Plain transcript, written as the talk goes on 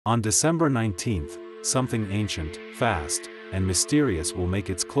On December 19th, something ancient, fast, and mysterious will make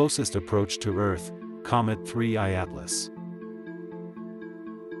its closest approach to Earth, Comet 3I Atlas.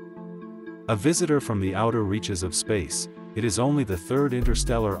 A visitor from the outer reaches of space, it is only the third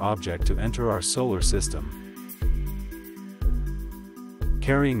interstellar object to enter our solar system,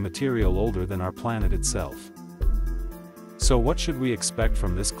 carrying material older than our planet itself. So what should we expect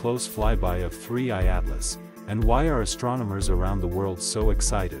from this close flyby of 3I Atlas, and why are astronomers around the world so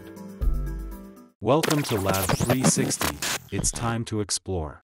excited? Welcome to Lab 360, it's time to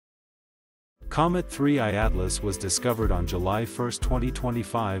explore. Comet 3I Atlas was discovered on July 1,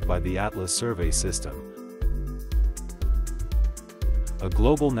 2025 by the Atlas Survey System, a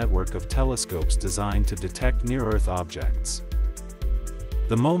global network of telescopes designed to detect near-Earth objects.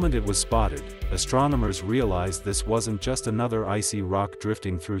 The moment it was spotted, astronomers realized this wasn't just another icy rock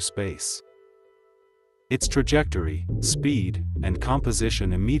drifting through space. Its trajectory, speed, and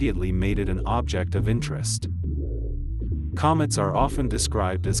composition immediately made it an object of interest. Comets are often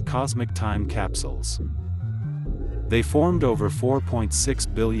described as cosmic time capsules. They formed over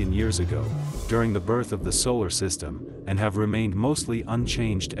 4.6 billion years ago, during the birth of the solar system, and have remained mostly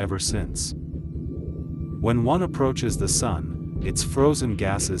unchanged ever since. When one approaches the Sun, its frozen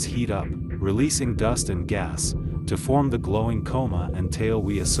gases heat up, releasing dust and gas, to form the glowing coma and tail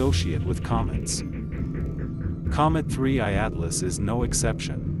we associate with comets. Comet 3I Atlas is no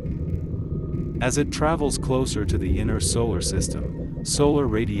exception. As it travels closer to the inner solar system, solar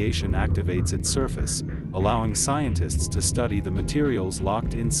radiation activates its surface, allowing scientists to study the materials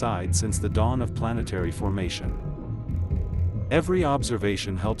locked inside since the dawn of planetary formation. Every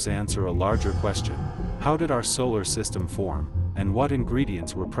observation helps answer a larger question: how did our solar system form, and what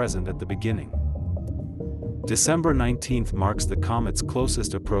ingredients were present at the beginning? December 19th marks the comet's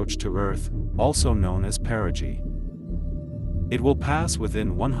closest approach to Earth, also known as perigee. It will pass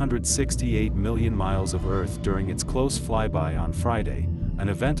within 168 million miles of Earth during its close flyby on Friday, an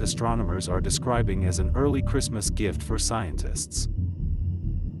event astronomers are describing as an early Christmas gift for scientists.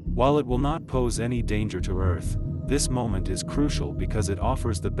 While it will not pose any danger to Earth, this moment is crucial because it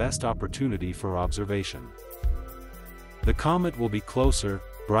offers the best opportunity for observation. The comet will be closer,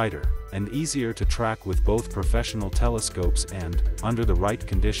 brighter, and easier to track with both professional telescopes and, under the right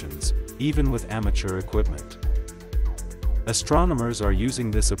conditions, even with amateur equipment. Astronomers are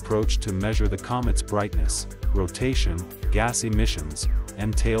using this approach to measure the comet's brightness, rotation, gas emissions,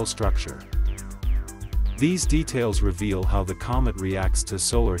 and tail structure. These details reveal how the comet reacts to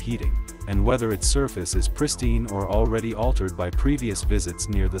solar heating, and whether its surface is pristine or already altered by previous visits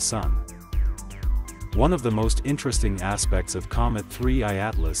near the Sun. One of the most interesting aspects of Comet 3I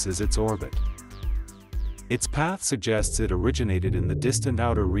Atlas is its orbit. Its path suggests it originated in the distant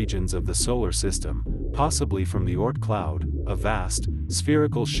outer regions of the solar system, possibly from the Oort cloud, a vast,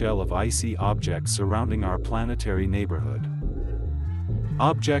 spherical shell of icy objects surrounding our planetary neighborhood.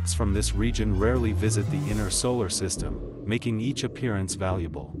 Objects from this region rarely visit the inner solar system, making each appearance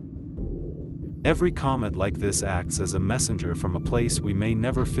valuable. Every comet like this acts as a messenger from a place we may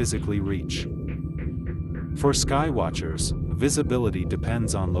never physically reach. For skywatchers, visibility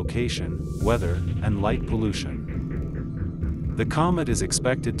depends on location, weather, and light pollution. The comet is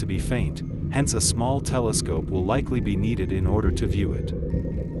expected to be faint, hence a small telescope will likely be needed in order to view it.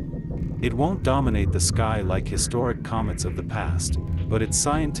 It won't dominate the sky like historic comets of the past, but its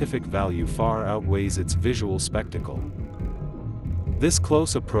scientific value far outweighs its visual spectacle. This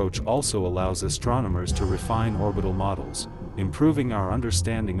close approach also allows astronomers to refine orbital models, improving our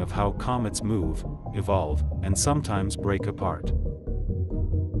understanding of how comets move, evolve, and sometimes break apart.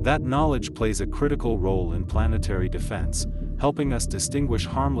 That knowledge plays a critical role in planetary defense, helping us distinguish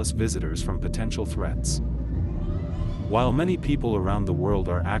harmless visitors from potential threats. While many people around the world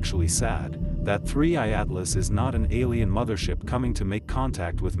are actually sad that 3I Atlas is not an alien mothership coming to make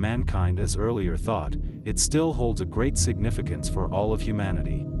contact with mankind as earlier thought, it still holds a great significance for all of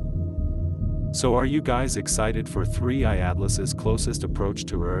humanity. So are you guys excited for 3I Atlas's closest approach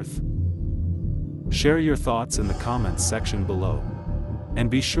to Earth? Share your thoughts in the comments section below. And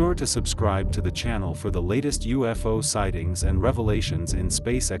be sure to subscribe to the channel for the latest UFO sightings and revelations in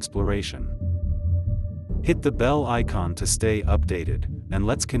space exploration. Hit the bell icon to stay updated, and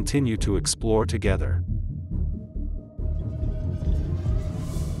let's continue to explore together.